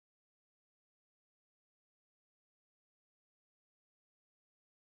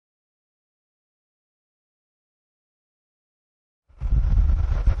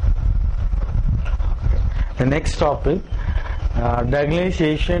The next topic,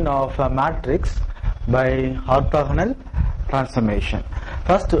 diagonalization of a matrix by orthogonal transformation.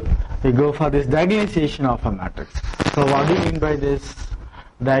 First, we go for this diagonalization of a matrix. So, what do you mean by this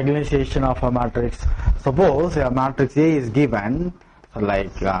diagonalization of a matrix? Suppose a matrix A is given, so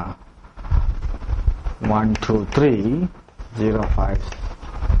like 1, 2, 3, 0, 5,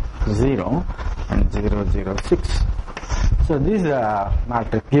 0, and 0, 0, 6. So, this is a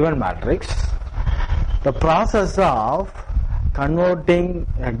matrix, given matrix. The process of converting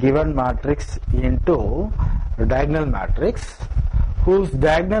a given matrix into a diagonal matrix whose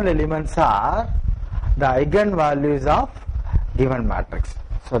diagonal elements are the eigenvalues of given matrix.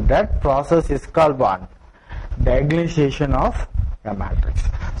 So that process is called what? Diagonalization of a matrix.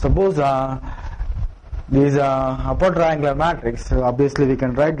 Suppose this upper triangular matrix, so obviously we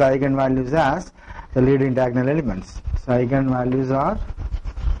can write the eigenvalues as the leading diagonal elements. So eigenvalues are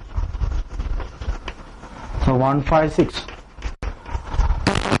 1, 5, 6.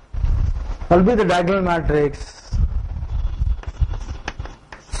 What will be the diagonal matrix?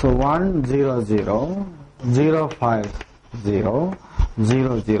 So 1, 0, 0, 0, 5, 0,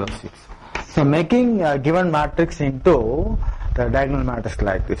 0, 0, 6. So making a given matrix into the diagonal matrix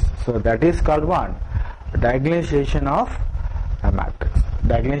like this. So that is called what? Diagonalization of a matrix.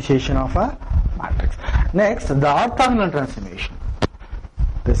 Diagonalization of a matrix. Next, the orthogonal transformation.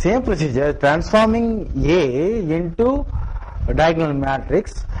 The same procedure, transforming A into a diagonal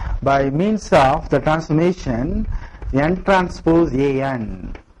matrix by means of the transformation n transpose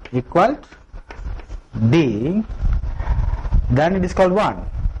an equal D, then it is called what?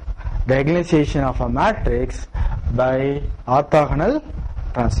 Diagonalization of a matrix by orthogonal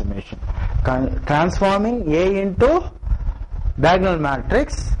transformation. Transforming A into diagonal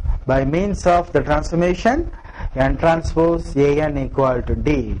matrix by means of the transformation n transpose an equal to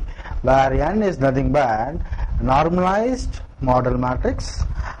D, where n is nothing but normalized model matrix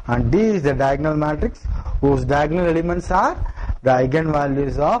and D is the diagonal matrix whose diagonal elements are the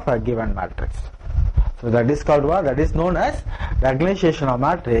eigenvalues of a given matrix. So that is called what? That is known as diagonalization of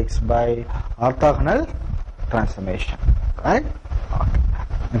matrix by orthogonal transformation. Right? Okay.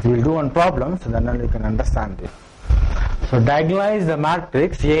 If we will do one problem, so then you can understand this. So diagonalize the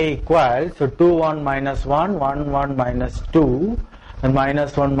matrix A equals, so 2, 1, minus 1, 1, 1, minus 2, and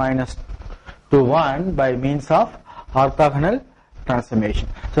minus 1, minus 2, 1 by means of orthogonal transformation.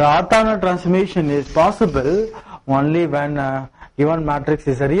 So orthogonal transformation is possible only when a given matrix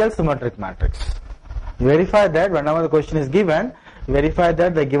is a real symmetric matrix. Verify that whenever the question is given, verify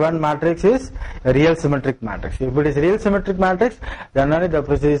that the given matrix is a real symmetric matrix. If it is a real symmetric matrix, then only the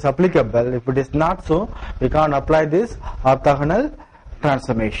procedure is applicable. If it is not so, we can't apply this orthogonal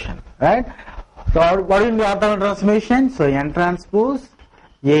transformation. Right? So what is the orthogonal transformation? So n transpose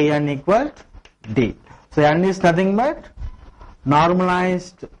an equal D. So n is nothing but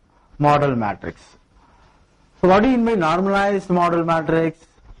normalized model matrix. So what do you mean by normalized model matrix?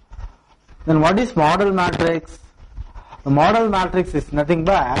 Then what is model matrix? The model matrix is nothing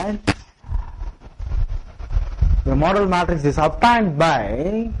but, the model matrix is obtained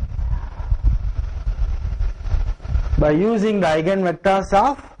by using the eigenvectors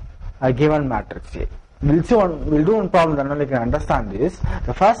of a given matrix A. We'll do one problem, then only you can understand this.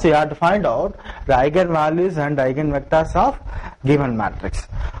 The first you have to find out the eigenvalues and eigenvectors of given matrix.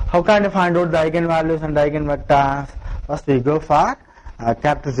 How can you find out the eigenvalues and eigenvectors? First we go for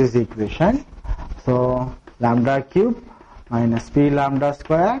characteristic equation. So lambda cube minus p lambda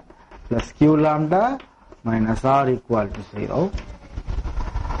square plus q lambda minus r equal to 0.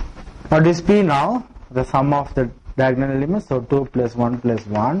 What is p now? The sum of the diagonal elements. So 2 plus 1 plus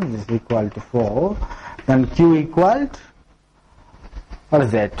 1 is equal to 4. Then q equal to, what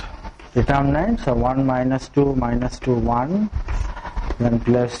is that? Determinant. So 1 minus 2 minus 2 1. Then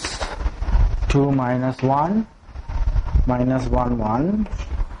plus 2 minus 1 minus 1 1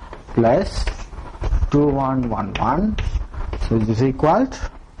 plus 2 1 1 1. So this is equal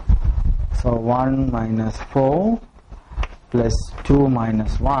to, so 1 minus 4 plus 2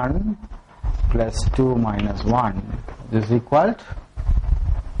 minus 1 plus 2 minus 1. This is equal to,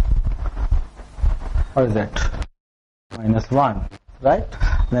 what is that? Minus 1, right?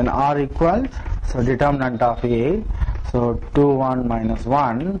 Then r equal, so determinant of A, so 2 1 minus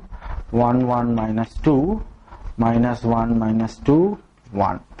 1, 1 1 minus 2, minus 1 minus 2,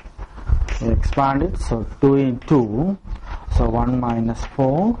 1. We expand it, so 2 into, so 1 minus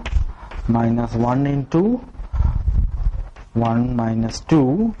 4 minus 1 into 1 minus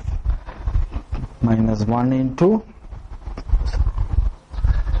 2 minus 1 into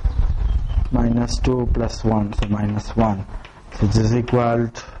minus 2 plus 1, so minus 1. So this is equal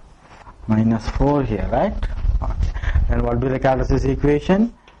to minus 4 here, right? And what will be the characteristic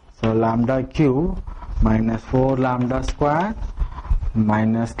equation? So lambda cube minus 4 lambda square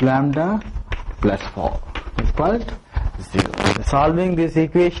minus lambda plus 4 is equal to 0. So solving this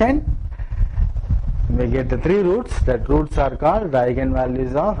equation, we get the three roots. That roots are called the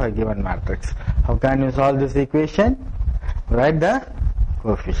eigenvalues of a given matrix. How can you solve this equation? Write the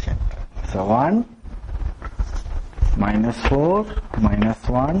coefficient. So 1 minus 4 minus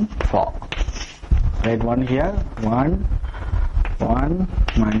 1 4. Write 1 here. 1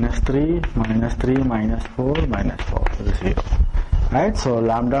 minus 3 minus 3 minus 4 minus 4 is 0. Right? So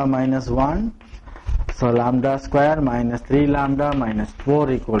lambda minus 1. So lambda square minus 3 lambda minus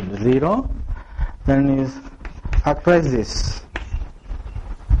 4 equal to 0. Then you factorize this.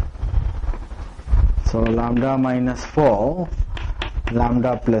 So lambda minus 4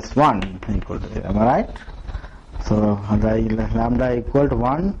 lambda plus 1 equal to 0. Am I right? So lambda equal to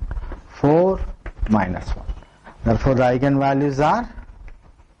 1 4 minus 1. Therefore the eigenvalues are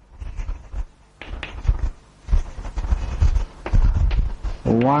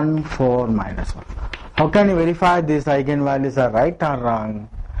 1 4 minus 1. How can you verify these eigenvalues are right or wrong?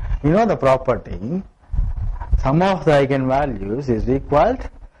 You know the property, sum of the eigenvalues is equal to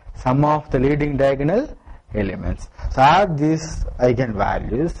sum of the leading diagonal elements. So add these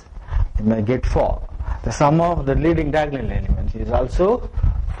eigenvalues, you may get 4. The sum of the leading diagonal elements is also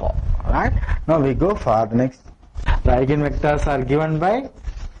 4. Alright? Now we go for the next. The eigenvectors are given by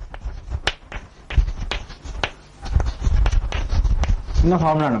the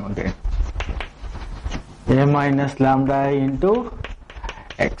formula again. A minus lambda I into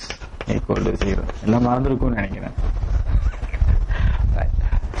x equal to 0. Right.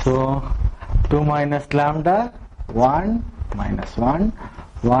 So 2 minus lambda 1 minus 1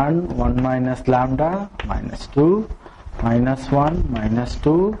 1 minus lambda minus 2 minus 1 minus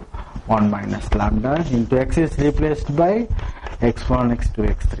 2 1 minus lambda into x is replaced by x1 x2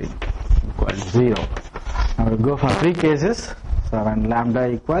 x3 equal to 0. Now we go for three cases. So when lambda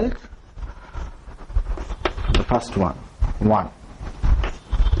equals the first one 1,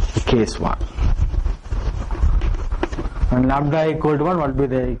 case 1. When lambda equal to 1, what will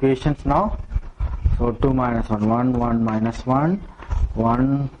be the equations now? So 2 minus 1 1 1 minus 1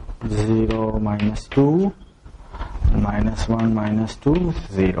 1 0 minus 2 minus 1 minus 2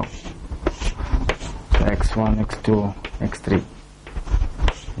 0. So x1 x2 x3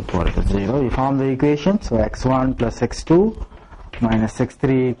 equal to 0. You form the equation. So x1 plus x2 minus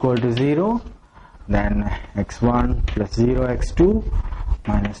x3 equal to 0. Then x1 plus 0 x2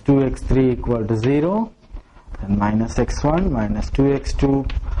 minus 2x3 equal to 0. Then minus x1 minus 2x2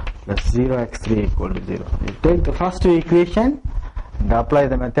 plus 0x3 equal to 0. You take the first two equation and apply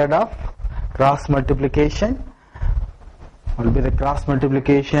the method of cross multiplication. What will be the cross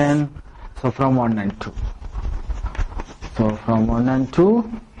multiplication? So from 1 and 2. So from 1 and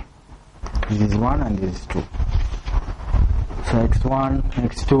 2, this is 1 and this is 2. So x1,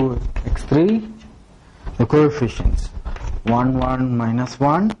 x2, x3, the coefficients 1 1 minus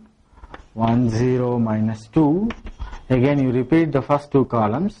 1, 1 0 minus 2. Again you repeat the first two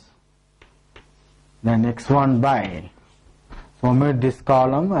columns. Then x1 by, so omit this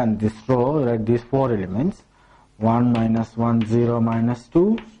column and this row, write these four elements. 1 minus 1 0 minus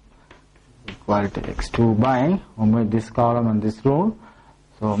 2 equal to x2 by, omit this column and this row.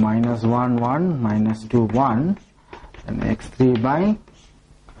 So minus 1 1 minus 2 1 and x3 by,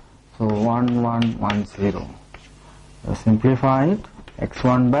 so 1 1 1 0. So simplify it.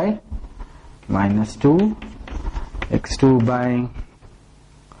 X1 by minus 2, x2 by,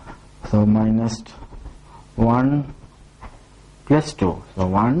 so minus 1 plus 2, so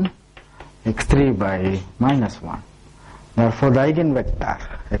 1, x3 by minus 1. Therefore the eigenvector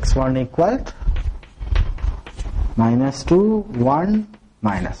x1 equal to minus 2 1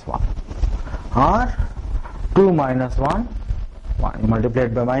 minus 1 or 2 minus 1 1. You multiply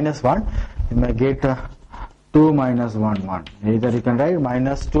it by minus 1, you may get 2 minus 1 1. Either you can write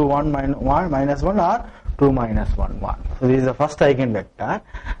minus 2 1 minus 1 or 2 minus 1 1. So this is the first eigenvector.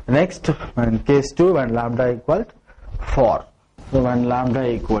 Next, in case 2, when lambda equal to 4. So when lambda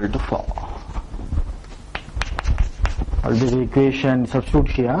equal to 4, what is the equation? Substitute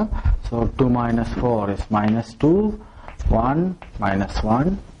here. So 2 minus 4 is minus 2 1 minus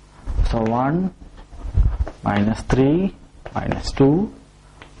 1. So 1 minus 3 minus 2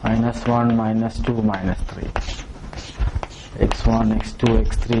 minus 1 minus 2 minus 3. x1 x2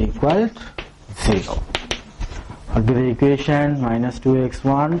 x3 equal to 0. What will be the equation? Minus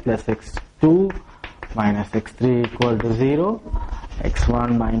 2x1 plus x2 minus x3 equal to 0.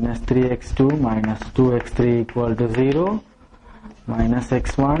 x1 minus 3x2 minus 2x3 equal to 0. minus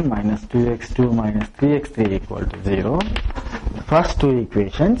x1 minus 2x2 minus 3x3 equal to 0. First two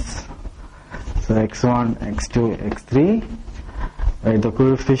equations. So x1, x2, x3. Write the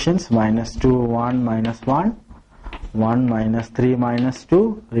coefficients minus 2, 1, minus 1. 1 minus 3 minus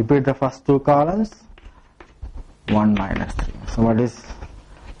 2. Repeat the first two columns. 1 minus 3. So what is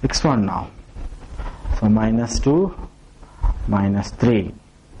x1 now? So minus 2 minus 3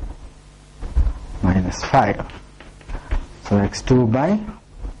 minus 5. So x2 by,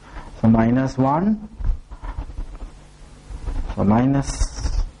 so minus 1, so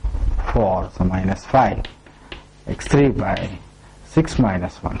minus 4, so minus 5. x3 by 6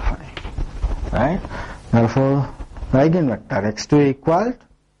 minus 1, 5. Right? Therefore, the eigenvector x2 equal,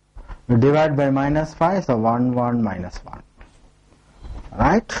 we divide by minus 5, so 1, 1, minus 1.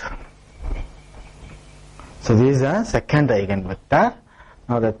 Right? So this is the second eigenvector.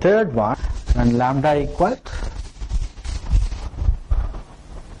 Now the third one, when lambda equal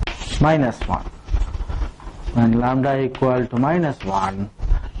minus 1. When lambda equal to minus 1,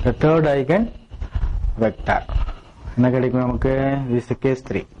 the third eigenvector. This is case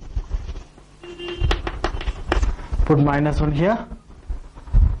 3. Put minus 1 here.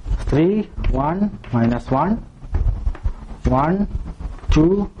 3, 1, minus 1. 1,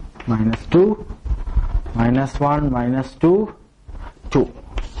 2, minus 2. Minus 1, minus 2, 2.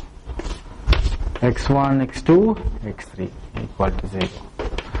 x1, x2, x3 equal to 0.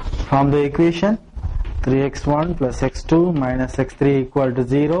 From the equation, 3x1 plus x2 minus x3 equal to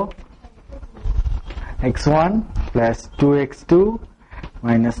 0. x1 plus 2x2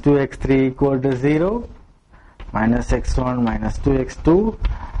 minus 2x3 equal to 0. Minus x1 minus 2x2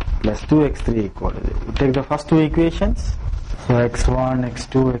 plus 2x3 equal to 0. You take the first two equations. So x1,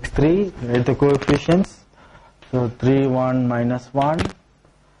 x2, x3, write the coefficients. So 3, 1, minus 1,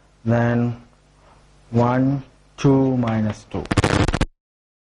 then 1, 2, minus 2.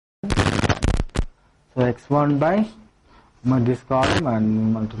 So x1 by this column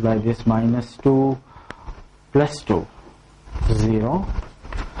and multiply this minus 2 plus 2, 0.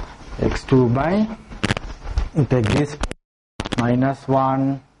 x2 by, you take this minus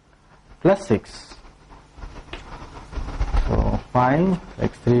 1 plus 6. So 5,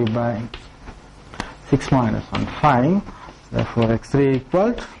 x3 by 6 minus 1, 5. Therefore, x3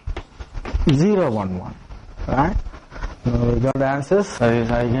 equal 0, 1, 1. Right? So we got the answers. That is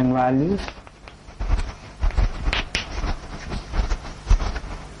eigenvalues.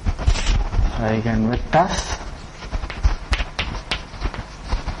 Eigenvectors.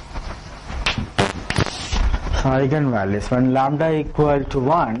 So eigenvalues. When lambda equal to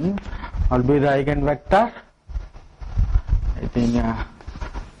 1, what will be the eigenvector? I think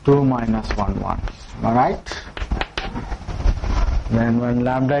 2 minus 1, 1. Alright. Then when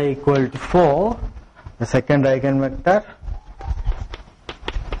lambda equal to 4, the second eigenvector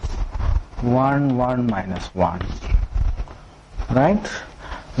 1, 1 minus 1. Right?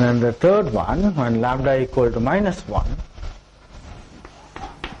 Then the third one, when lambda equal to minus 1,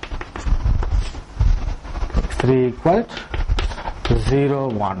 x3 equal to 0,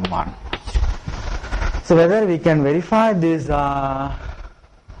 1, 1. So whether we can verify these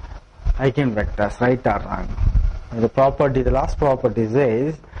eigenvectors, right or wrong. The property, the last property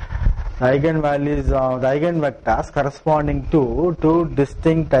says the eigenvalues of the eigenvectors corresponding to two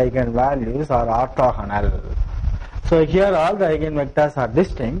distinct eigenvalues are orthogonal. So here all the eigenvectors are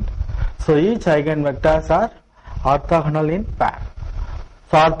distinct. So each eigenvectors are orthogonal in pair.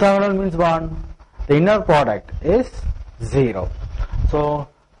 So orthogonal means what? The inner product is 0. So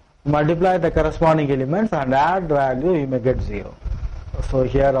multiply the corresponding elements and add value, you may get 0. So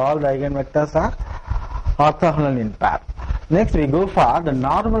here all the eigenvectors are orthogonal in pair. Next we go for the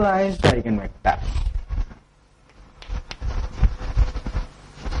normalized eigenvector.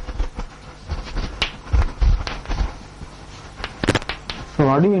 So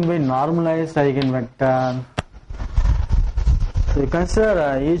what do you mean by normalized eigenvector? So you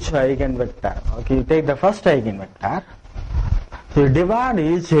consider each eigenvector. Okay, you take the first eigenvector. So you divide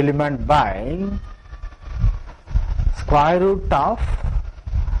each element by square root of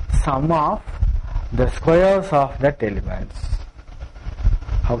sum of the squares of that elements.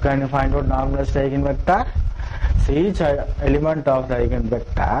 How can you find out normalized eigenvector? So each element of the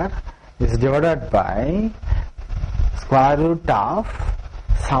eigenvector is divided by square root of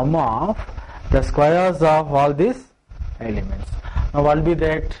sum of the squares of all these elements. Now what will be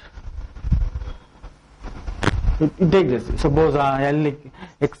that? You take this. Suppose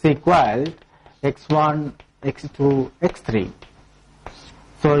x equal x1, x2, x3.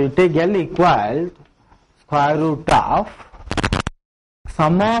 So you take L equal square root of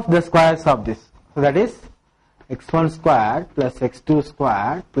sum of the squares of this. So that is x1 squared plus x2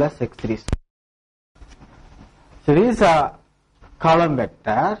 squared plus x3 squared. So this is a column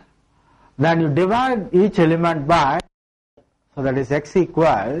vector. Then you divide each element by, so that is x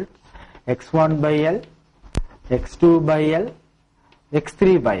equal x1 by L, x2 by L,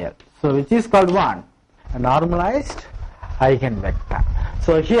 x3 by L. So which is called 1? A normalized eigenvector.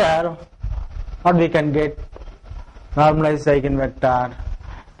 So here what we can get? Normalized eigenvector.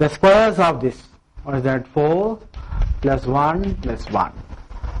 The squares of this, what is that? 4 plus 1 plus 1.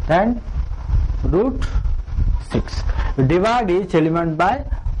 Then root 6. We divide each element by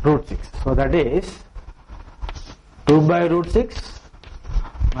root 6. So that is 2 by root 6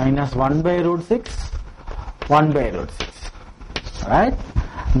 minus 1 by root 6, 1 by root 6. Right?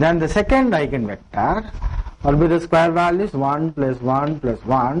 Then the second eigenvector, what will be the square values? 1 plus 1 plus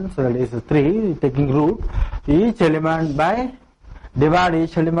 1. So that is 3, taking root. Each element by, divide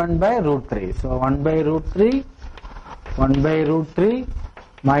each element by root 3. So 1 by root 3, 1 by root 3,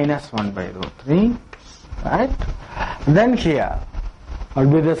 minus 1 by root 3. Right? Then here, what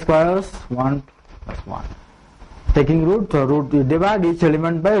will be the squares? 1 plus 1. Taking root, so root, you divide each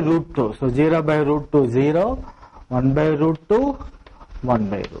element by root 2. So 0 by root 2, 0, 1 by root 2, 1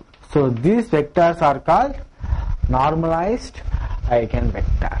 by root. So these vectors are called normalized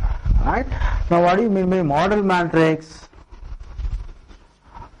eigenvector. Right? Now what do you mean by model matrix?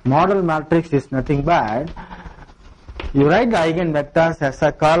 Model matrix is nothing but you write the eigenvectors as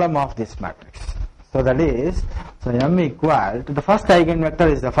a column of this matrix. So that is, so M equal to the first eigenvector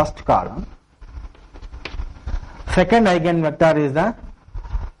is the first column, second eigenvector is the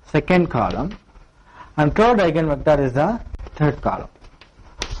second column, and third eigenvector is the third column.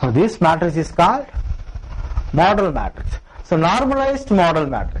 So this matrix is called model matrix. So normalized model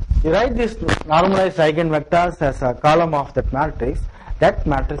matrix. You write this normalized eigenvectors as a column of that matrix. That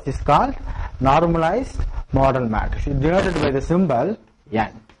matrix is called normalized model matrix. It is denoted by the symbol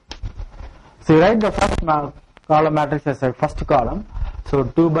N. So you write the first column matrix as a first column. So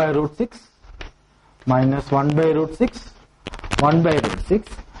 2 by root 6 minus 1 by root 6, 1 by root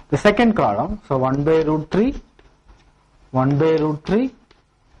 6. The second column, so 1 by root 3, 1 by root 3,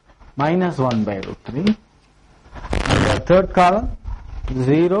 minus 1 by root 3. And the third column,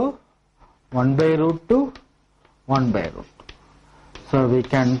 0, 1 by root 2, 1 by root 2. So we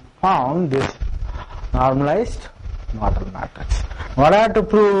can found this normalized model matrix. What I have to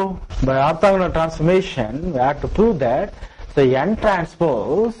prove? By orthogonal transformation, we have to prove that the N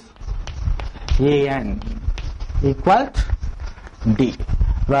transpose AN equal to D,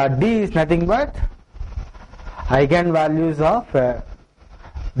 where D is nothing but eigenvalues of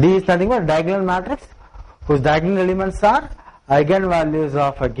D is nothing but diagonal matrix whose diagonal elements are eigenvalues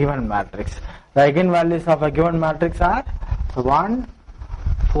of a given matrix. The eigenvalues of a given matrix are 1,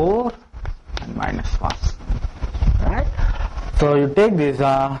 4 and minus 1. Right? So you take this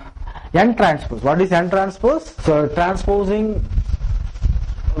N transpose. What is N transpose? So transposing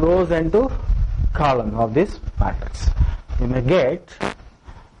rows into columns of this matrix. You may get,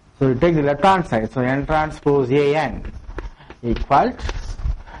 so you take the left hand side, so N transpose AN equal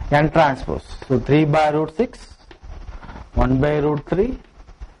to N transpose. So 3 by root 6, 1 by root 3,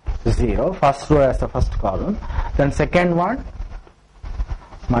 0. First row as the first column. Then second one,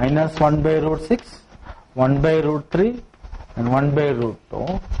 minus 1 by root 6, 1 by root 3, and 1 by root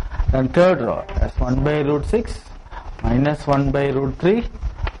 2. Then third row as 1 by root 6, minus 1 by root 3,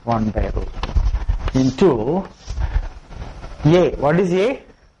 1 by root 2. Into A. What is A?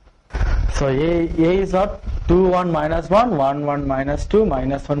 So A is what? 2, 1, minus 1, 1, 1, minus 2,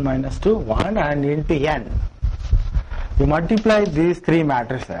 minus 1, minus 2, 1, and into N. You multiply these three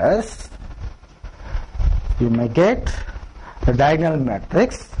matrices, you may get the diagonal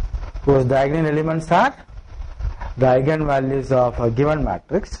matrix whose diagonal elements are the eigenvalues of a given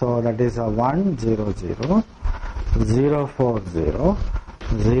matrix. So that is a 1, 0, 0, 0, 4, 0,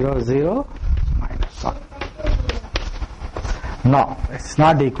 0, 0, minus 1. No, it's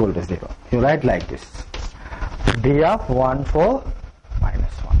not equal to 0. You write like this. D of 1, 4,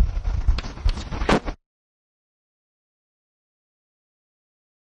 minus 1.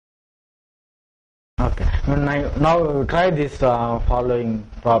 Okay, now try these following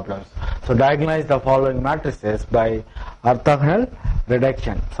problems. So diagonalize the following matrices by orthogonal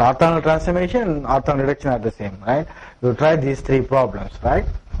reduction. So orthogonal transformation and orthogonal reduction are the same, right? You try these three problems, right?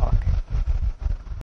 Okay.